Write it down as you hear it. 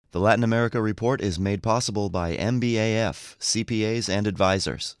The Latin America Report is made possible by MBAF, CPAs and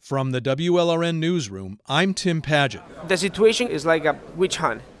advisors. From the WLRN Newsroom, I'm Tim Padgett. The situation is like a witch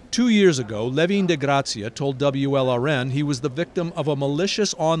hunt. 2 years ago, Levin de Grazia told WLRN he was the victim of a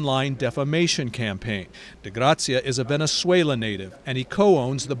malicious online defamation campaign. De Grazia is a Venezuela native, and he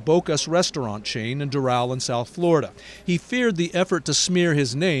co-owns the Bocas restaurant chain in Doral in South Florida. He feared the effort to smear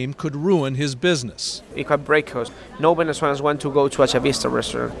his name could ruin his business. It could break us. No Venezuelans want to go to a Chavista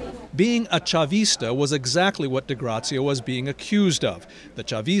restaurant. Being a Chavista was exactly what de Grazia was being accused of. The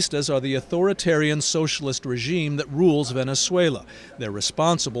Chavistas are the authoritarian socialist regime that rules Venezuela. They're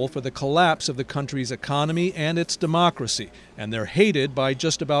responsible for the collapse of the country's economy and its democracy, and they're hated by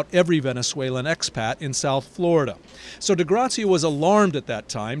just about every Venezuelan expat in South Florida. So de Grazia was alarmed at that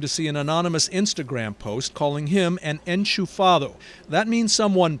time to see an anonymous Instagram post calling him an enchufado. That means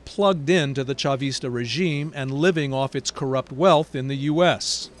someone plugged into the Chavista regime and living off its corrupt wealth in the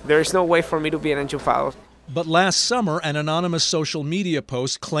U.S. There is no way for me to be an enchufado. But last summer, an anonymous social media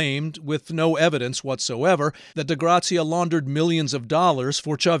post claimed, with no evidence whatsoever, that de Grazia laundered millions of dollars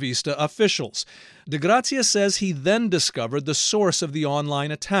for Chavista officials. De Grazia says he then discovered the source of the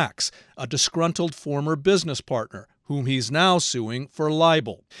online attacks, a disgruntled former business partner, whom he's now suing for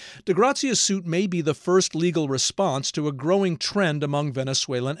libel. De Grazia's suit may be the first legal response to a growing trend among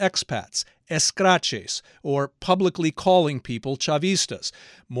Venezuelan expats, escraches, or publicly calling people Chavistas.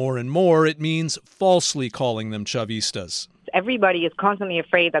 More and more, it means falsely calling them Chavistas. Everybody is constantly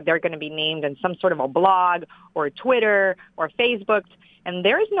afraid that they're going to be named in some sort of a blog or Twitter or Facebook, and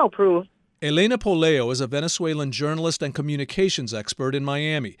there is no proof. Elena Poleo is a Venezuelan journalist and communications expert in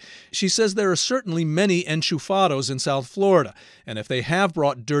Miami. She says there are certainly many enchufados in South Florida, and if they have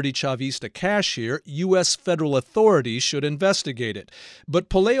brought dirty Chavista cash here, U.S. federal authorities should investigate it.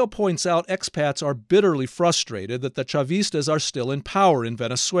 But Poleo points out expats are bitterly frustrated that the Chavistas are still in power in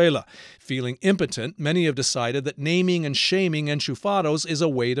Venezuela. Feeling impotent, many have decided that naming and shaming enchufados is a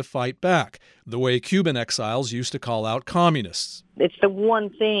way to fight back, the way Cuban exiles used to call out communists. It's the one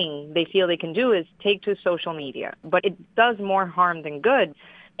thing they feel they can do is take to social media, but it does more harm than good.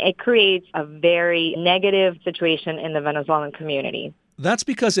 It creates a very negative situation in the Venezuelan community. That's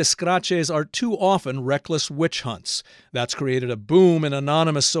because escraches are too often reckless witch hunts. That's created a boom in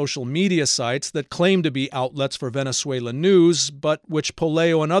anonymous social media sites that claim to be outlets for Venezuelan news, but which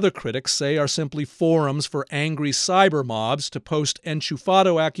Poleo and other critics say are simply forums for angry cyber mobs to post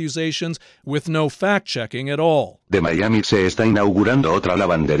enchufado accusations with no fact-checking at all. De Miami se está inaugurando otra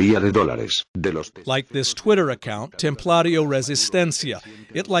lavandería de dólares. Like this Twitter account, Templario Resistencia.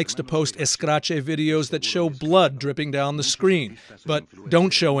 It likes to post escrache videos that show blood dripping down the screen, but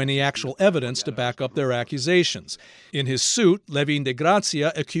don't show any actual evidence to back up their accusations. In his suit, Levin de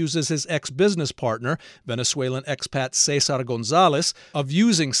Grazia accuses his ex-business partner, Venezuelan expat Cesar Gonzalez, of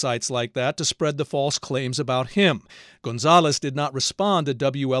using sites like that to spread the false claims about him. Gonzalez did not respond to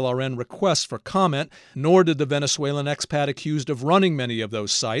WLRN requests for comment, nor did the Venezuelan expat accused of running many of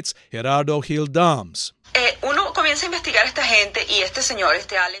those sites, Gerardo Gil Dams.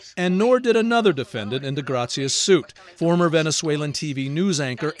 And nor did another defendant in de Grazia's suit, former Venezuelan TV news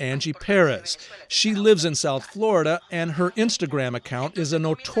anchor Angie Perez. She lives in South Florida, and her Instagram account is a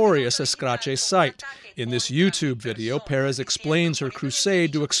notorious escrache site. In this YouTube video, Perez explains her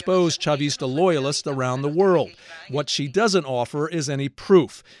crusade to expose Chavista loyalists around the world. What she doesn't offer is any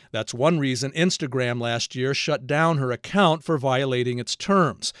proof. That's one reason Instagram last year shut down her account for violating its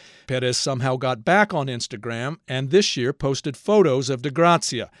terms. Perez somehow got back on Instagram and this year posted photos of de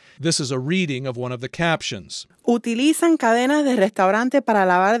Grazia. This is a reading of one of the captions. Utilizan cadenas de restaurante para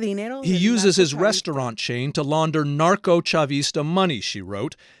lavar dinero. He uses his restaurant chain to launder narco-Chavista money, she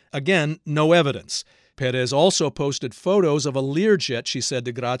wrote. Again, no evidence. Perez also posted photos of a Learjet she said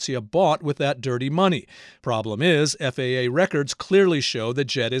de Grazia bought with that dirty money. Problem is, FAA records clearly show the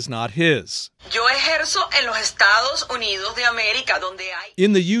jet is not his.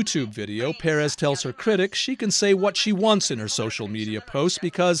 In the YouTube video, Perez tells her critics she can say what she wants in her social media posts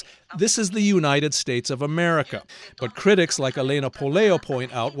because this is the United States of America. But critics like Elena Poleo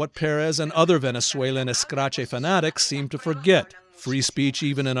point out what Perez and other Venezuelan escrache fanatics seem to forget. Free speech,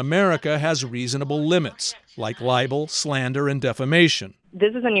 even in America, has reasonable limits, like libel, slander, and defamation.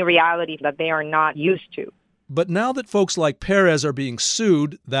 This is a new reality that they are not used to. But now that folks like Perez are being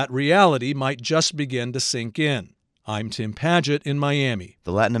sued, that reality might just begin to sink in. I'm Tim Padgett in Miami.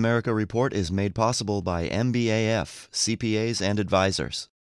 The Latin America Report is made possible by MBAF, CPAs and advisors.